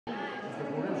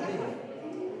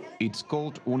It's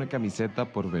called Una Camiseta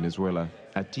por Venezuela,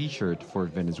 a t-shirt for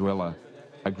Venezuela.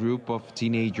 A group of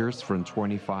teenagers from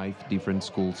 25 different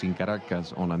schools in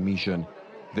Caracas on a mission.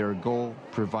 Their goal,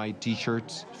 provide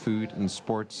t-shirts, food and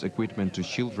sports equipment to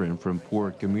children from poor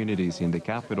communities in the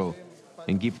capital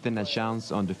and give them a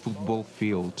chance on the football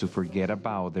field to forget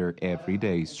about their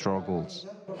everyday struggles.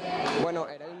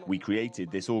 We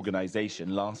created this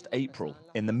organization last April,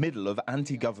 in the middle of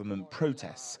anti-government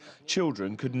protests.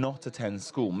 Children could not attend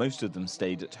school. Most of them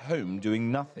stayed at home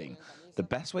doing nothing. The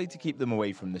best way to keep them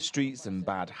away from the streets and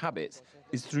bad habits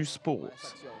is through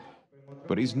sports.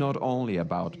 But it's not only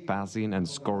about passing and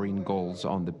scoring goals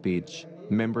on the pitch.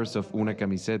 Members of Una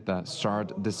Camiseta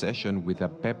start the session with a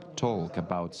pep talk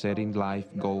about setting life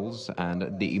goals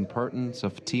and the importance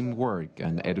of teamwork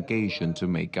and education to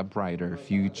make a brighter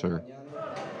future.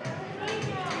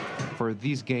 For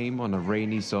this game on a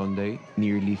rainy Sunday,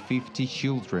 nearly 50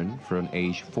 children from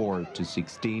age 4 to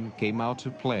 16 came out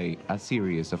to play a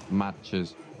series of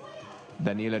matches.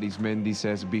 Daniel Arismendi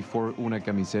says before Una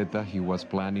Camiseta he was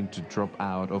planning to drop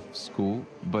out of school,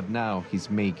 but now he's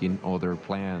making other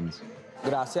plans.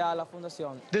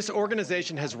 This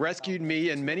organization has rescued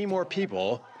me and many more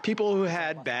people who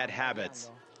had bad habits.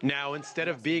 Now, instead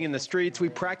of being in the streets, we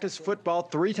practice football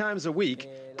 3 times a week,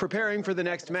 preparing for the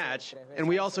next match, and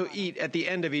we also eat at the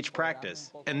end of each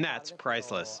practice, and that's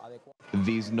priceless.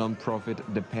 This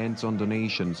non-profit depends on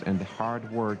donations and the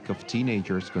hard work of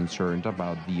teenagers concerned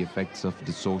about the effects of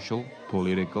the social,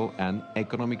 political, and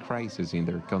economic crisis in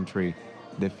their country.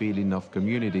 The feeling of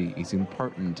community is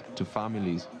important to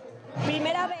families.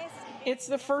 It's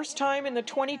the first time in the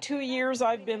 22 years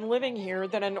I've been living here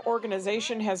that an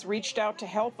organization has reached out to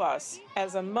help us.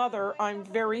 As a mother, I'm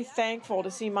very thankful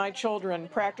to see my children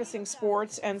practicing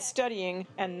sports and studying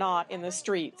and not in the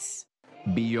streets.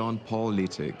 Beyond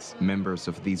politics, members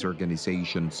of this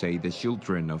organization say the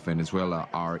children of Venezuela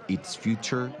are its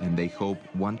future and they hope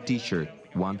one t-shirt,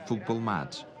 one football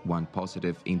match, one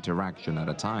positive interaction at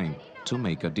a time to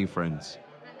make a difference.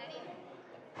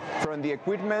 From the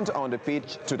equipment on the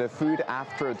pitch to the food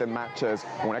after the matches,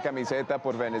 Una Camiseta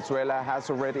por Venezuela has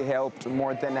already helped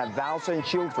more than 1,000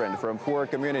 children from poor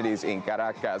communities in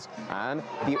Caracas, and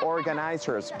the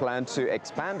organizers plan to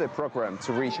expand the program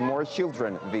to reach more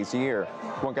children this year.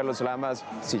 Juan Carlos Lamas,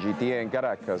 CGTN,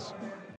 Caracas.